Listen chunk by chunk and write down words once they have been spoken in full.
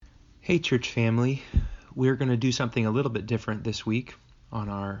Hey, church family. We're going to do something a little bit different this week on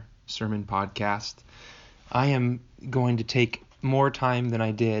our sermon podcast. I am going to take more time than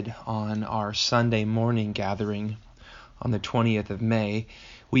I did on our Sunday morning gathering on the 20th of May.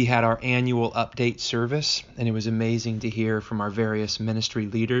 We had our annual update service, and it was amazing to hear from our various ministry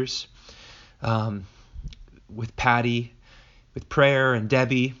leaders, with Patty, with prayer, and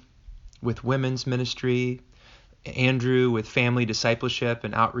Debbie, with women's ministry, Andrew with family discipleship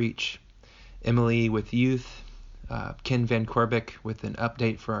and outreach, Emily with youth, Ken Van Korbeck with an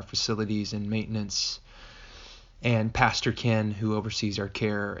update for our facilities and maintenance, and Pastor Ken, who oversees our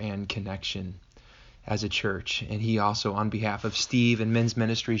care and connection as a church. And he also, on behalf of Steve and men's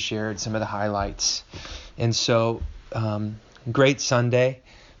ministry, shared some of the highlights. And so, great Sunday,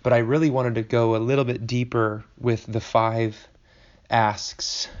 but I really wanted to go a little bit deeper with the 5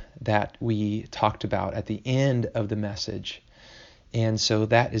 asks that we talked about at the end of the message. And so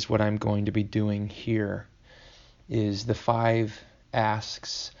that is what I'm going to be doing here, is the 5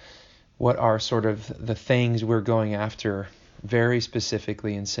 asks. What are sort of the things we're going after very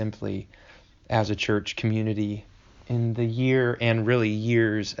specifically and simply as a church community in the year and really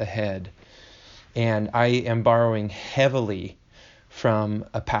years ahead. And I am borrowing heavily from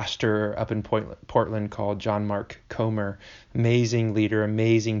a pastor up in Portland called John Mark Comer. Amazing leader,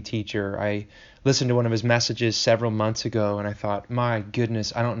 amazing teacher. I listened to one of his messages several months ago, and I thought, my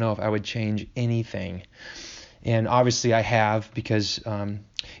goodness, I don't know if I would change anything. And obviously I have, because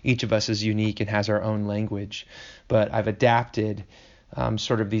each of us is unique and has our own language. But I've adapted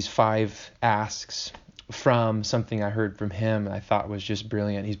sort of these 5 asks from something I heard from him and I thought was just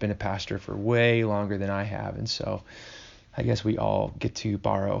brilliant. He's been a pastor for way longer than I have, and so I guess we all get to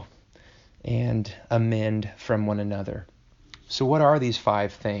borrow and amend from one another. So what are these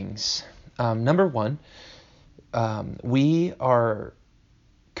 5 things? Number 1, we are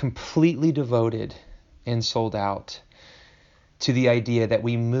completely devoted and sold out to the idea that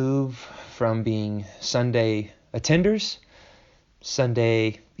we move from being Sunday attenders,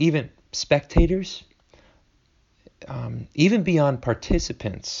 Sunday even spectators, even beyond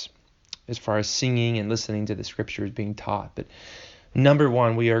participants, as far as singing and listening to the scriptures being taught. But number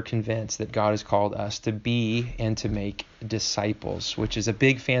 1, we are convinced that God has called us to be and to make disciples, which is a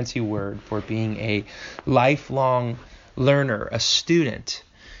big fancy word for being a lifelong learner, a student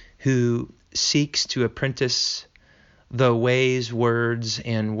who seeks to apprentice the ways, words,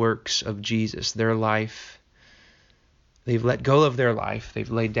 and works of Jesus, their life. They've let go of their life.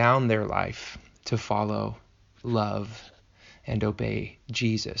 They've laid down their life to follow, love, and obey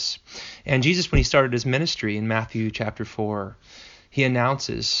Jesus. And Jesus, when he started his ministry in Matthew chapter 4, he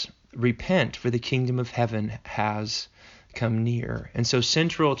announces, repent, for the kingdom of heaven has come near. And so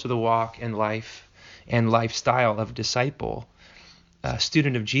central to the walk and life and lifestyle of disciple,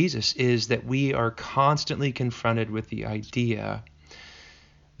 student of Jesus, is that we are constantly confronted with the idea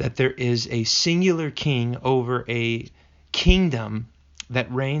that there is a singular king over a kingdom that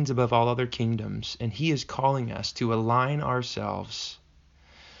reigns above all other kingdoms, and he is calling us to align ourselves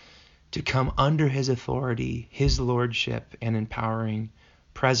to come under his authority, his lordship, and empowering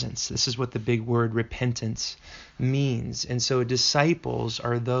presence. This is what the big word repentance means. And so disciples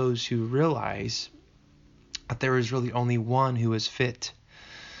are those who realize that there is really only one who is fit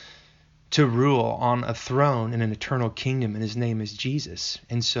to rule on a throne in an eternal kingdom, and his name is Jesus.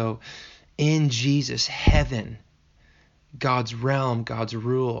 And so in Jesus, heaven, God's realm, God's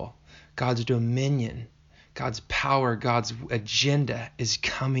rule, God's dominion, God's power, God's agenda is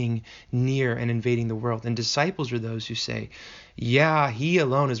coming near and invading the world. And disciples are those who say, yeah, he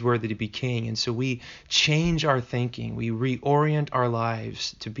alone is worthy to be king. And so we change our thinking. We reorient our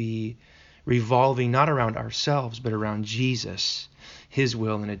lives to be revolving not around ourselves, but around Jesus, his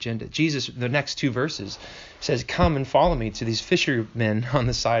will and agenda. Jesus, the next 2 verses, says, come and follow me, to these fishermen on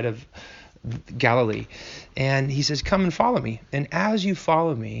the side of Galilee. And he says, come and follow me. And as you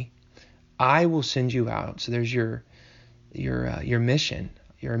follow me, I will send you out. So there's your mission.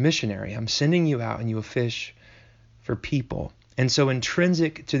 You're a missionary. I'm sending you out, and you will fish for people. And so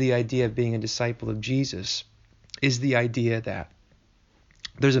intrinsic to the idea of being a disciple of Jesus is the idea that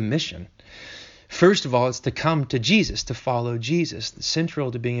there's a mission. First of all, it's to come to Jesus, to follow Jesus. The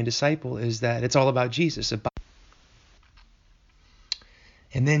central to being a disciple is that it's all about Jesus.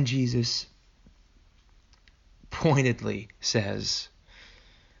 And then Jesus pointedly says,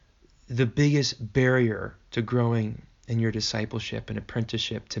 the biggest barrier to growing in your discipleship and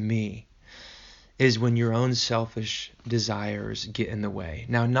apprenticeship to me is when your own selfish desires get in the way.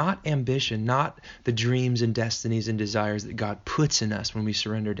 Now, not ambition, not the dreams and destinies and desires that God puts in us when we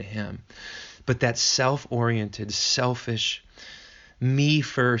surrender to him, but that self-oriented, selfish me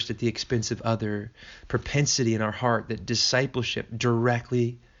first at the expense of other, propensity in our heart that discipleship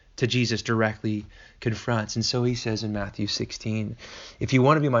directly to Jesus directly confronts. And so he says in Matthew 16, if you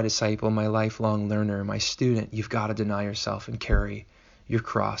want to be my disciple, my lifelong learner, my student, you've got to deny yourself and carry your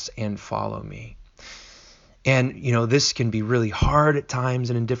cross and follow me. And, this can be really hard at times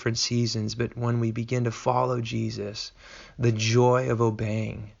and in different seasons, but when we begin to follow Jesus, the joy of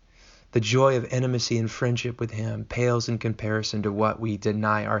obeying, the joy of intimacy and friendship with him pales in comparison to what we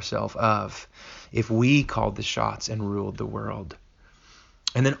deny ourselves of if we called the shots and ruled the world.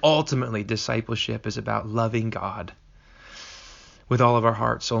 And then ultimately, discipleship is about loving God with all of our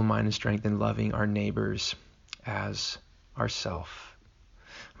heart, soul, mind, and strength, and loving our neighbors as ourself.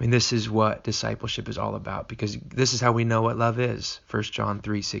 This is what discipleship is all about, because this is how we know what love is. 1 John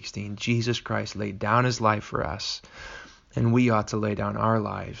 3:16, Jesus Christ laid down his life for us, and we ought to lay down our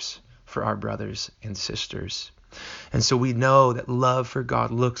lives for our brothers and sisters. And so we know that love for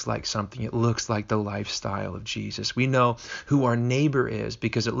God looks like something. It looks like the lifestyle of Jesus. We know who our neighbor is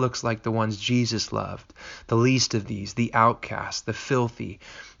because it looks like the ones Jesus loved, the least of these, the outcast, the filthy,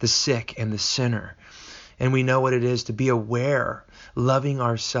 the sick, and the sinner. And we know what it is to be aware, loving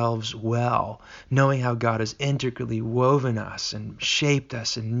ourselves well, knowing how God has intricately woven us and shaped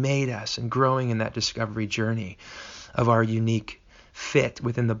us and made us, and growing in that discovery journey of our unique fit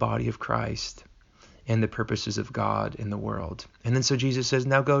within the body of Christ and the purposes of God in the world. And then so Jesus says,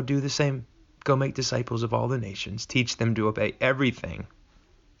 now go do the same. Go make disciples of all the nations. Teach them to obey everything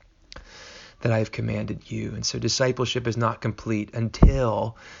that I have commanded you. And so discipleship is not complete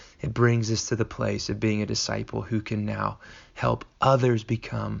until it brings us to the place of being a disciple who can now help others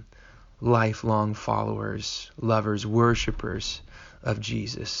become lifelong followers, lovers, worshipers of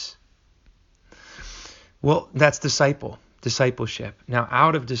Jesus. Well, that's discipleship. Now,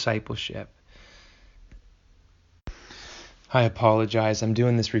 out of discipleship, I apologize. I'm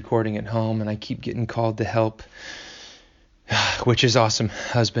doing this recording at home and I keep getting called to help, which is awesome.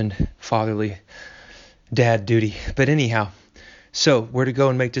 Husband, fatherly, dad duty. But anyhow, so we're to go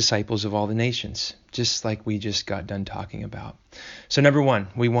and make disciples of all the nations, just like we just got done talking about. So number one,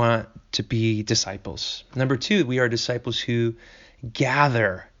 we want to be disciples. Number two, we are disciples who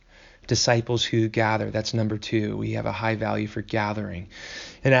gather. Disciples who gather. That's number two. We have a high value for gathering.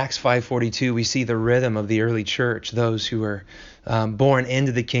 In Acts 5:42, we see the rhythm of the early church, those who are born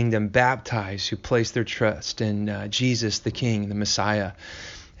into the kingdom, baptized, who place their trust in Jesus, the King, the Messiah.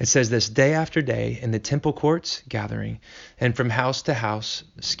 It says this, day after day, in the temple courts, gathering, and from house to house,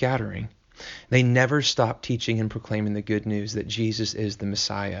 scattering. They never stopped teaching and proclaiming the good news that Jesus is the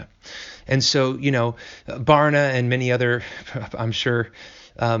Messiah. And so, Barna and many other, I'm sure,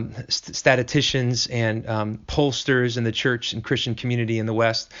 statisticians and pollsters in the church and Christian community in the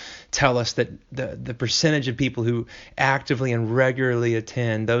West tell us that the percentage of people who actively and regularly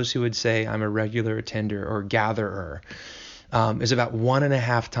attend, those who would say I'm a regular attender or gatherer, is about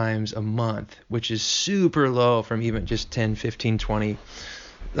 1.5 times a month, which is super low from even just 10, 15, 20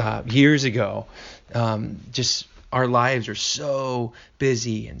 years ago. Just our lives are so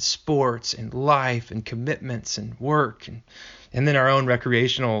busy, and sports and life and commitments and work and then our own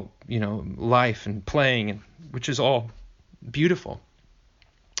recreational, life and playing, and which is all beautiful.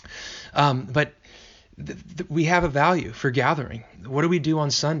 But we have a value for gathering. What do we do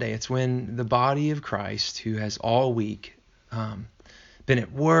on Sunday? It's when the body of Christ, who has all week been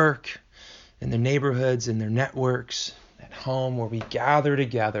at work, in their neighborhoods, in their networks, at home, where we gather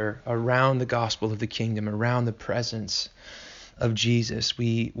together around the gospel of the kingdom, around the presence of Jesus.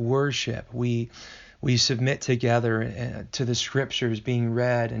 We worship. We submit together to the scriptures being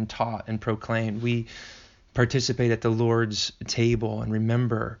read and taught and proclaimed. We participate at the Lord's table and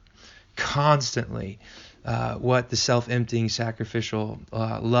remember constantly what the self-emptying, sacrificial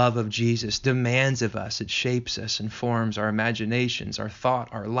love of Jesus demands of us. It shapes us and forms our imaginations, our thought,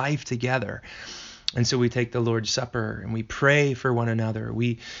 our life together. And so we take the Lord's Supper and we pray for one another.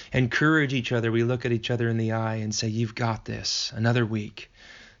 We encourage each other. We look at each other in the eye and say, you've got this, another week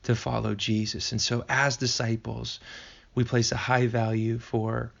to follow Jesus. And so as disciples, we place a high value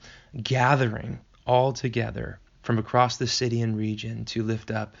for gathering all together from across the city and region to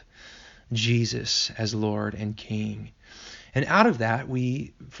lift up Jesus as Lord and King. And out of that,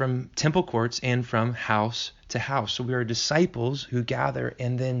 we, from temple courts and from house to house. So we are disciples who gather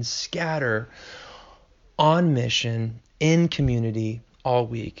and then scatter on mission in community all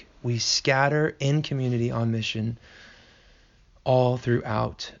week. We scatter in community on mission all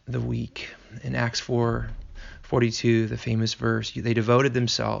throughout the week. In Acts 4:42, the famous verse, they devoted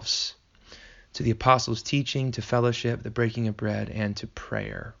themselves to the apostles' teaching, to fellowship, the breaking of bread, and to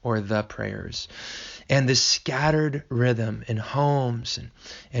prayer, or the prayers. And this scattered rhythm in homes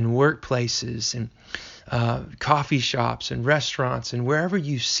and workplaces and coffee shops and restaurants and wherever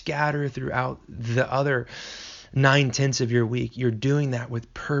you scatter throughout the other 9/10 of your week, you're doing that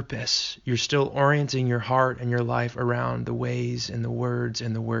with purpose. You're still orienting your heart and your life around the ways and the words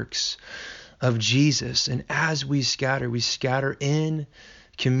and the works of Jesus. And as we scatter in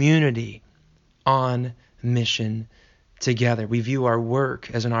community on mission together. We view our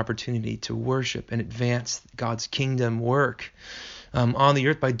work as an opportunity to worship and advance God's kingdom work on the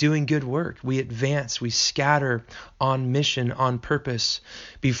earth by doing good work. We advance, we scatter on mission, on purpose,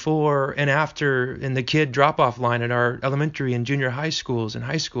 before and after in the kid drop-off line at our elementary and junior high schools and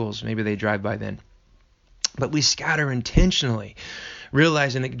high schools. Maybe they drive by then. But we scatter intentionally,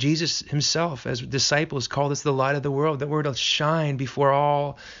 realizing that Jesus himself, as disciples, called us the light of the world, that we're to shine before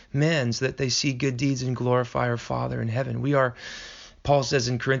all men so that they see good deeds and glorify our Father in heaven. We are, Paul says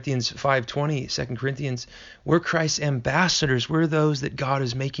in Corinthians 5:20, 2 Corinthians, we're Christ's ambassadors. We're those that God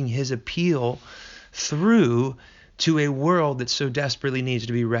is making his appeal through to a world that so desperately needs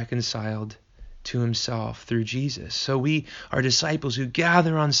to be reconciled to himself through Jesus. So we are disciples who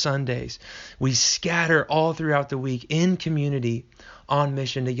gather on Sundays. We scatter all throughout the week in community on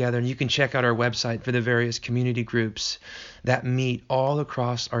mission together. And you can check out our website for the various community groups that meet all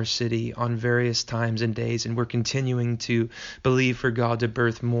across our city on various times and days. And we're continuing to believe for God to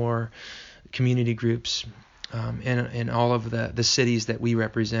birth more community groups in all of the cities that we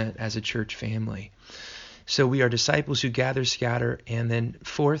represent as a church family. So we are disciples who gather, scatter, and then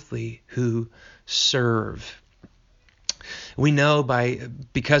fourthly, who serve. We know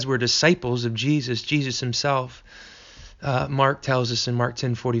because we're disciples of Jesus himself, Mark tells us in Mark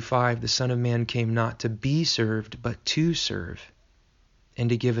 10:45, the Son of Man came not to be served, but to serve, and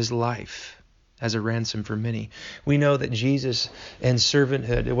to give his life as a ransom for many. We know that Jesus and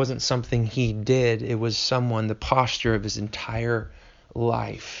servanthood, it wasn't something he did, it was the posture of his entire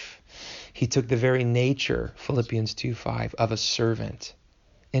life. He took the very nature, Philippians 2:5, of a servant,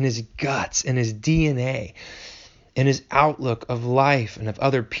 in his guts, in his DNA, in his outlook of life and of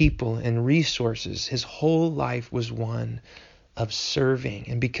other people and resources. His whole life was one of serving.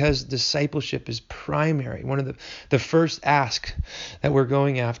 And because discipleship is primary, one of the first ask that we're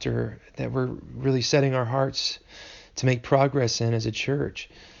going after, that we're really setting our hearts to make progress in as a church,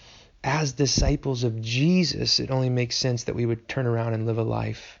 as disciples of Jesus, it only makes sense that we would turn around and live a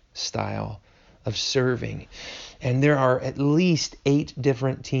lifestyle of serving. And there are at least 8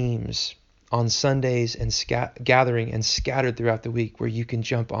 different teams on Sundays and gathering and scattered throughout the week where you can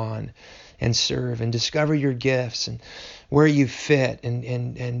jump on and serve and discover your gifts and where you fit.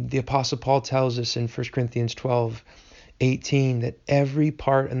 And the Apostle Paul tells us in 1 Corinthians 12:18 that every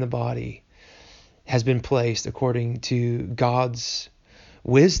part in the body has been placed according to God's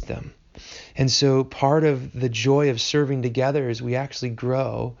wisdom. And so part of the joy of serving together is we actually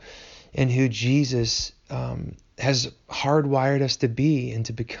grow in who Jesus has hardwired us to be and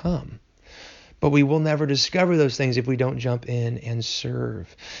to become. But we will never discover those things if we don't jump in and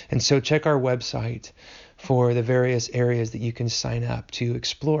serve. And so check our website for the various areas that you can sign up to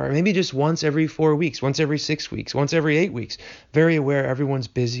explore. Maybe just once every 4 weeks, once every 6 weeks, once every 8 weeks. Very aware everyone's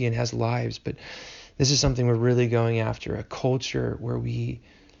busy and has lives, but this is something we're really going after, a culture where we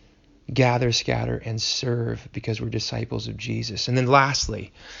gather, scatter, and serve because we're disciples of Jesus. And then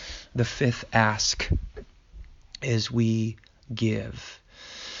lastly, the fifth ask is we give.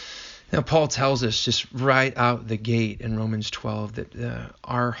 Now, Paul tells us just right out the gate in Romans 12 that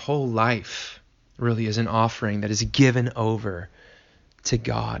our whole life really is an offering that is given over to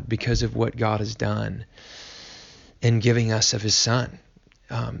God because of what God has done in giving us of his Son,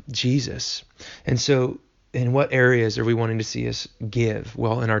 Jesus. And so in what areas are we wanting to see us give?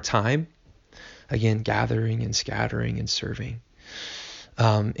 Well, in our time, again, gathering and scattering and serving.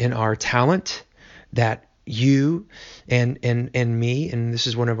 In our talent, that you and me, and this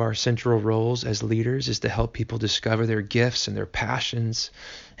is one of our central roles as leaders, is to help people discover their gifts and their passions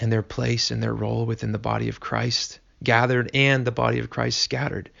and their place and their role within the body of Christ, gathered and the body of Christ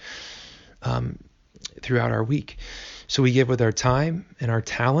scattered throughout our week. So we give with our time and our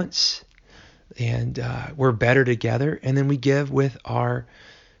talents, and we're better together. And then we give with our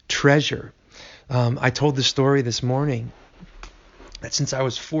treasure. I told the story this morning that since I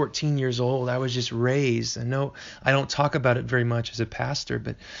was 14 years old, I was just raised. I know I don't talk about it very much as a pastor,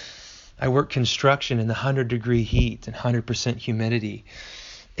 but I worked construction in the 100-degree heat and 100% humidity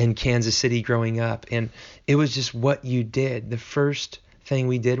in Kansas City growing up. And it was just what you did. The first thing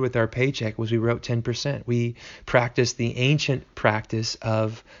we did with our paycheck was we wrote 10%. We practiced the ancient practice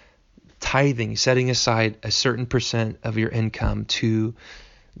of tithing, setting aside a certain percent of your income to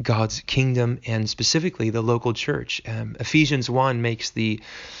God's kingdom and specifically the local church. Ephesians 1 makes the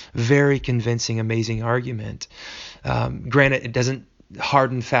very convincing, amazing argument. Granted, it doesn't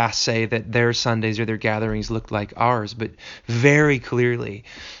hard and fast say that their Sundays or their gatherings look like ours, but very clearly,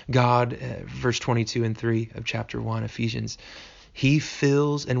 God, verse 22 and 3 of chapter 1, Ephesians, He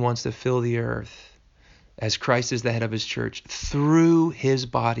fills and wants to fill the earth as Christ is the head of His church through His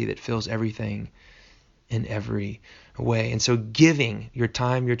body that fills everything in every way. And so giving your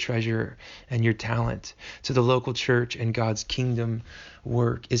time, your treasure, and your talent to the local church and God's kingdom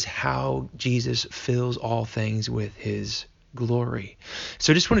work is how Jesus fills all things with His glory.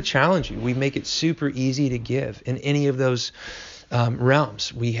 So I just want to challenge you. We make it super easy to give in any of those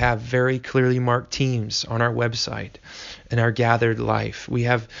realms. We have very clearly marked teams on our website in our gathered life. We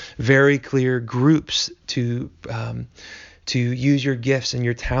have very clear groups to use your gifts and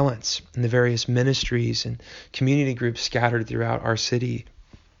your talents in the various ministries and community groups scattered throughout our city.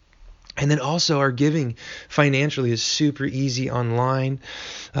 And then also our giving financially is super easy online.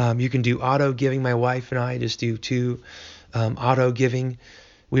 You can do auto giving. My wife and I just do 2 auto giving.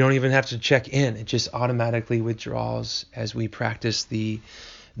 We don't even have to check in. It just automatically withdraws as we practice the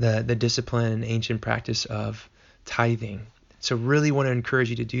discipline and ancient practice of tithing. So really want to encourage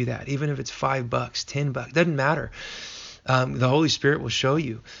you to do that. Even if it's $5, $10, doesn't matter. The Holy Spirit will show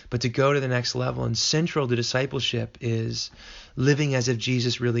you. But to go to the next level and central to discipleship is living as if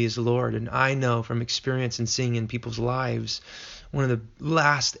Jesus really is Lord. And I know from experience and seeing in people's lives, one of the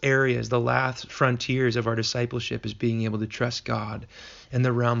last areas, the last frontiers of our discipleship is being able to trust God in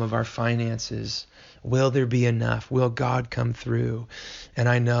the realm of our finances. Will there be enough? Will God come through? And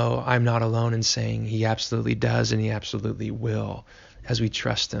I know I'm not alone in saying He absolutely does and He absolutely will as we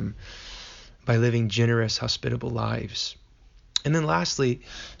trust Him by living generous, hospitable lives. And then lastly,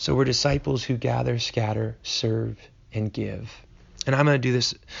 so we're disciples who gather, scatter, serve, and give. And I'm going to do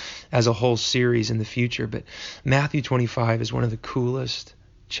this as a whole series in the future, but Matthew 25 is one of the coolest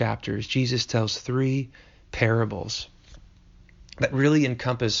chapters. Jesus tells 3 parables that really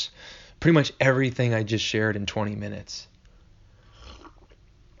encompass pretty much everything I just shared in 20 minutes.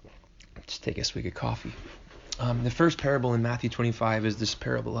 Just take a swig of coffee. The first parable in Matthew 25 is this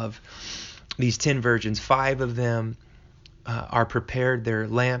parable of these 10 virgins. 5 of them are prepared. Their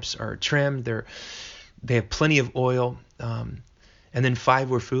lamps are trimmed. They have plenty of oil. And then 5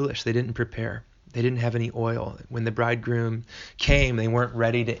 were foolish. They didn't prepare. They didn't have any oil. When the bridegroom came, they weren't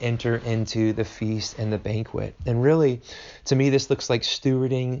ready to enter into the feast and the banquet. And really, to me, this looks like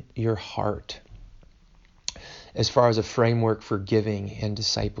stewarding your heart as far as a framework for giving and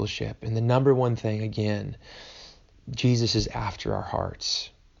discipleship. And the number one thing, again, Jesus is after our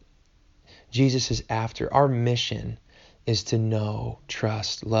hearts. Jesus is after. Our mission is to know,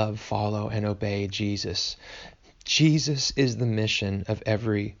 trust, love, follow, and obey Jesus. Jesus is the mission of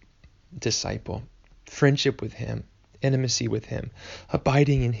every disciple. Friendship with Him, intimacy with Him,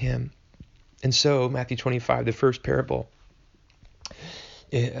 abiding in Him. And so Matthew 25, the first parable,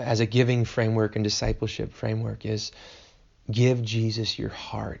 as a giving framework and discipleship framework, is give Jesus your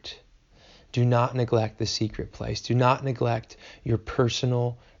heart. Do not neglect the secret place. Do not neglect your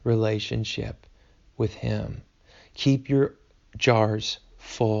personal relationship with Him. Keep your jars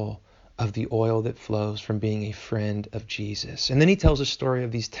full of the oil that flows from being a friend of Jesus. And then He tells a story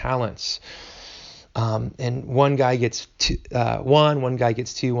of these talents. And one guy gets one guy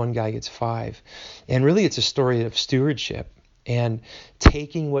gets 2, one guy gets 5. And really it's a story of stewardship and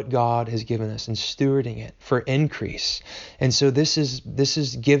taking what God has given us and stewarding it for increase. And so this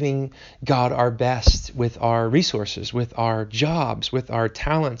is giving God our best with our resources, with our jobs, with our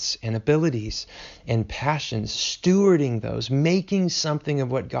talents and abilities and passions, stewarding those, making something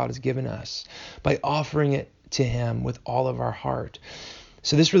of what God has given us by offering it to Him with all of our heart.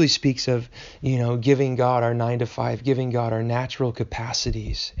 So this really speaks of, giving God our 9 to 5, giving God our natural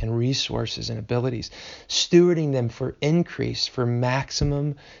capacities and resources and abilities, stewarding them for increase, for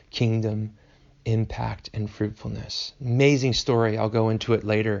maximum kingdom impact and fruitfulness. Amazing story. I'll go into it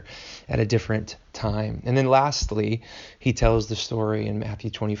later at a different time. And then lastly, He tells the story in Matthew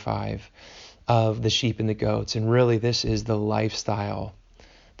 25 of the sheep and the goats. And really this is the lifestyle,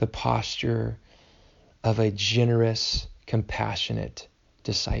 the posture of a generous, compassionate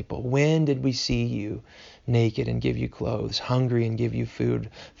disciple. When did we see you naked and give you clothes, hungry and give you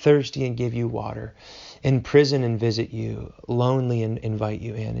food, thirsty and give you water, in prison and visit you, lonely and invite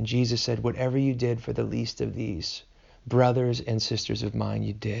you in? And Jesus said, whatever you did for the least of these brothers and sisters of mine,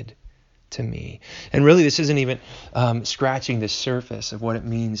 you did to me. And really this isn't even scratching the surface of what it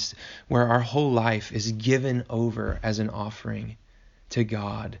means, where our whole life is given over as an offering to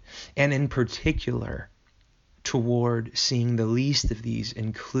God, and in particular toward seeing the least of these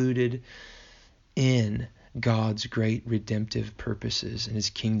included in God's great redemptive purposes and his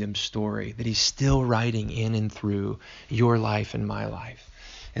kingdom story that he's still writing in and through your life and my life.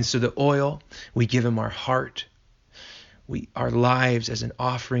 And so the oil, we give him our heart, our lives as an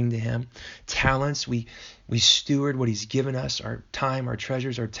offering to him. Talents, we steward what he's given us, our time, our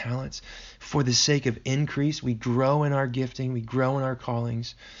treasures, our talents, for the sake of increase. We grow in our gifting, we grow in our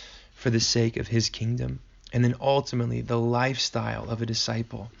callings for the sake of his kingdom. And then ultimately, the lifestyle of a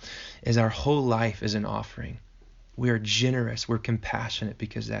disciple is our whole life is an offering. We are generous, we're compassionate,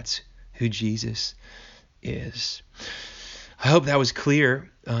 because that's who Jesus is. I hope that was clear.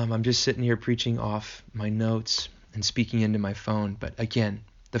 I'm just sitting here preaching off my notes and speaking into my phone. But again,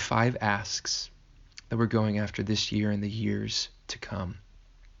 the 5 asks that we're going after this year and the years to come.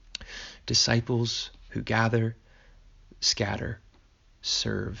 Disciples who gather, scatter,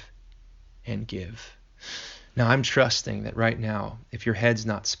 serve, and give. Now, I'm trusting that right now, if your head's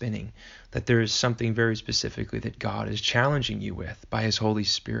not spinning, that there is something very specifically that God is challenging you with by his Holy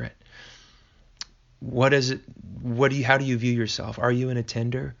Spirit. What is it? How do you view yourself? Are you an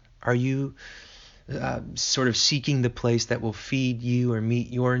attender? Are you sort of seeking the place that will feed you or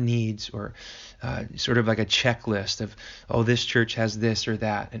meet your needs, or sort of like a checklist of, oh, this church has this or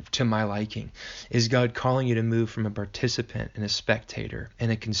that and to my liking? Is God calling you to move from a participant and a spectator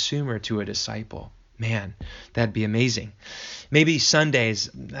and a consumer to a disciple? Man, that'd be amazing. Maybe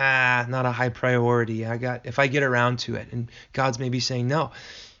Sundays, not a high priority. If I get around to it, and God's maybe saying, no,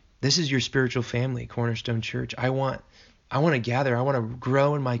 this is your spiritual family, Cornerstone Church. I want to gather. I want to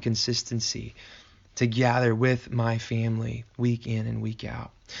grow in my consistency to gather with my family week in and week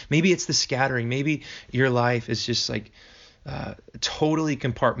out. Maybe it's the scattering. Maybe your life is just like totally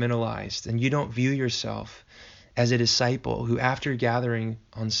compartmentalized, and you don't view yourself as a disciple who, after gathering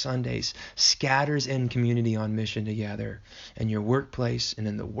on Sundays, scatters in community on mission together in your workplace and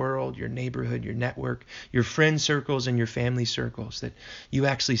in the world, your neighborhood, your network, your friend circles and your family circles, that you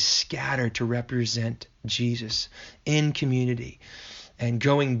actually scatter to represent Jesus in community and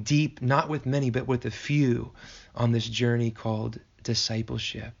going deep, not with many, but with a few on this journey called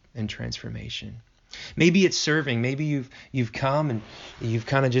discipleship and transformation. Maybe it's serving. Maybe you've come and you've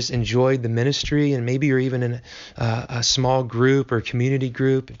kind of just enjoyed the ministry, and maybe you're even in a small group or community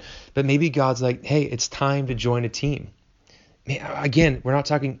group. But maybe God's like, hey, it's time to join a team. Again, we're not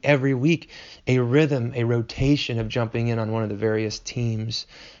talking every week. A rhythm, a rotation of jumping in on one of the various teams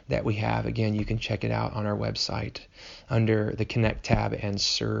that we have. Again, you can check it out on our website under the Connect tab and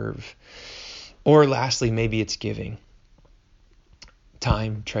serve. Or lastly, maybe it's giving.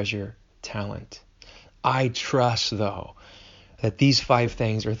 Time, treasure, talent. I trust, though, that these 5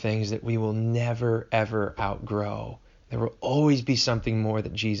 things are things that we will never, ever outgrow. There will always be something more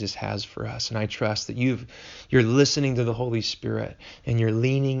that Jesus has for us. And I trust that you're listening to the Holy Spirit and you're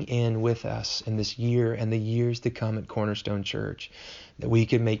leaning in with us in this year and the years to come at Cornerstone Church, that we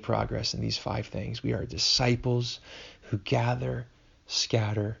can make progress in these 5 things. We are disciples who gather,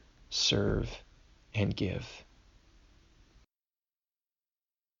 scatter, serve, and give.